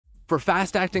For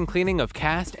fast-acting cleaning of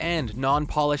cast and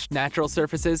non-polished natural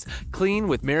surfaces, clean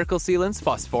with Miracle Sealants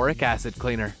Phosphoric Acid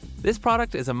Cleaner. This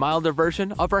product is a milder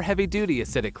version of our heavy-duty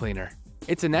acidic cleaner.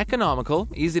 It's an economical,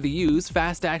 easy-to-use,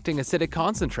 fast-acting acidic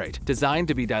concentrate designed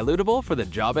to be dilutable for the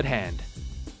job at hand.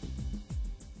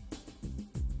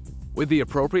 With the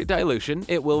appropriate dilution,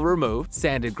 it will remove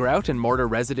sanded grout and mortar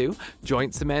residue,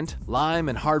 joint cement, lime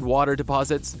and hard water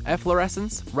deposits,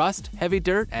 efflorescence, rust, heavy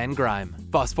dirt, and grime.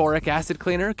 Phosphoric acid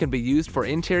cleaner can be used for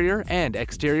interior and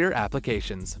exterior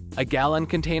applications. A gallon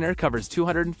container covers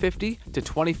 250 to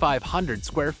 2,500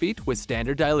 square feet with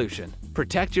standard dilution.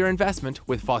 Protect your investment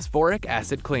with Phosphoric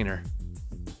acid cleaner.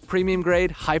 Premium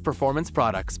grade, high performance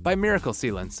products by Miracle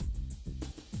Sealants.